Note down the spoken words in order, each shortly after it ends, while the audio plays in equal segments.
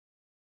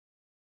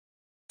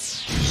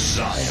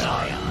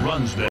Scion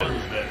runs better,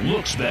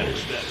 looks better,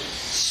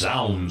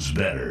 sounds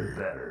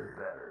better.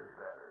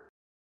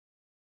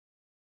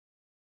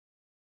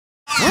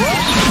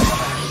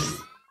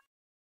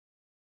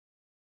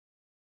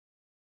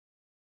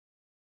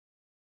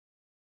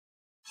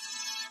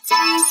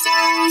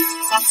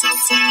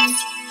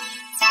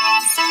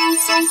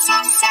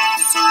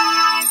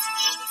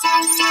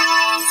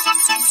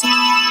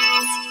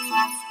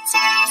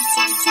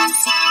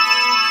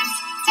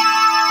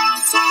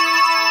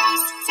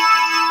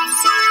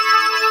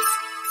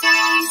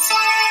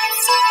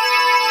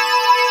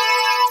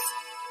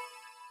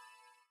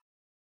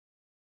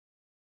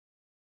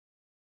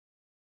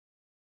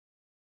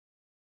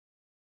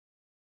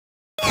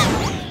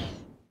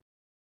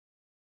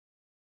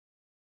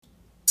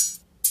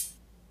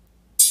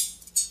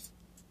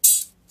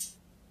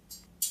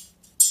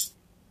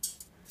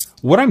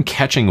 What I'm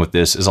catching with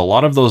this is a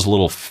lot of those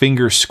little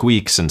finger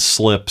squeaks and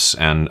slips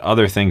and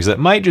other things that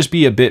might just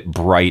be a bit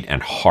bright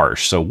and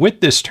harsh. So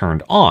with this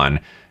turned on,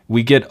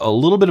 we get a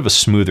little bit of a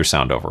smoother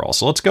sound overall.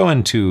 So let's go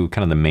into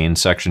kind of the main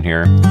section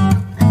here.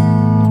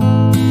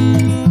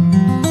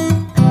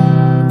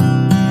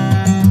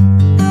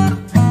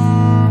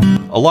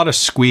 A lot of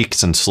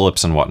squeaks and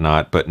slips and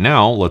whatnot, but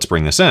now let's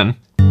bring this in.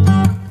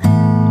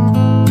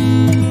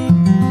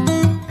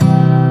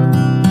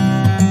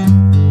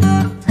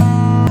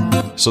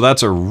 So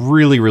that's a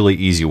really, really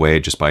easy way,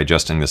 just by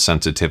adjusting the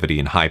sensitivity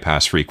and high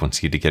pass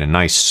frequency, to get a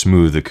nice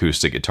smooth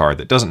acoustic guitar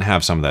that doesn't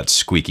have some of that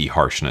squeaky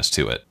harshness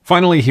to it.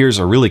 Finally, here's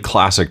a really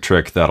classic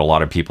trick that a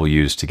lot of people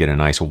use to get a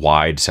nice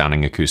wide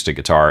sounding acoustic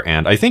guitar.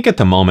 And I think at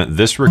the moment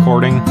this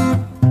recording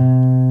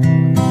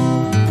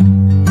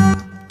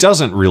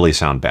doesn't really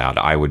sound bad.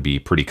 I would be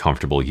pretty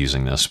comfortable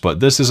using this, but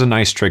this is a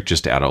nice trick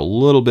just to add a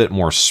little bit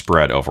more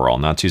spread overall,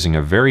 and that's using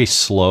a very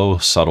slow,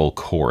 subtle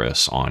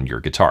chorus on your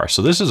guitar.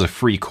 So this is a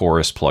free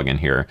chorus plugin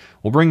here.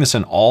 We'll bring this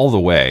in all the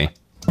way.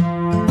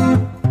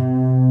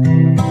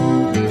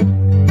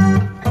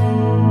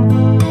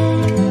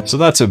 So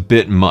that's a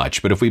bit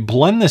much, but if we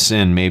blend this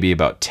in maybe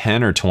about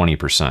 10 or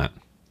 20%.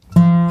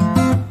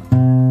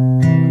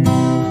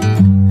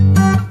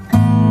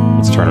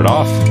 Let's turn it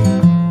off.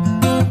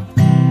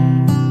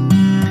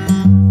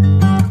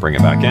 Bring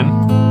it back in.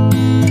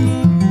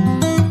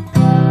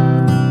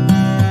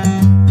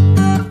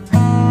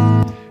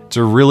 It's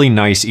a really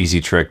nice,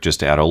 easy trick just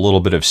to add a little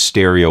bit of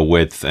stereo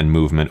width and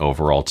movement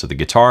overall to the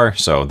guitar.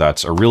 So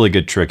that's a really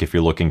good trick if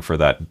you're looking for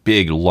that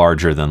big,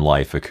 larger than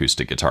life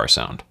acoustic guitar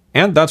sound.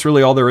 And that's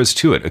really all there is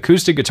to it.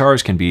 Acoustic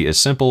guitars can be as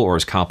simple or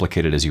as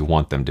complicated as you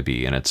want them to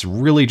be, and it's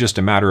really just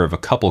a matter of a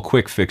couple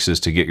quick fixes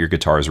to get your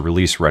guitars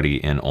release ready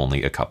in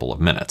only a couple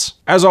of minutes.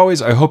 As always,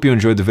 I hope you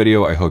enjoyed the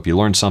video, I hope you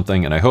learned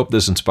something, and I hope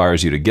this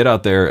inspires you to get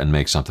out there and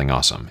make something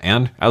awesome.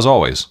 And as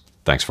always,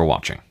 thanks for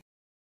watching.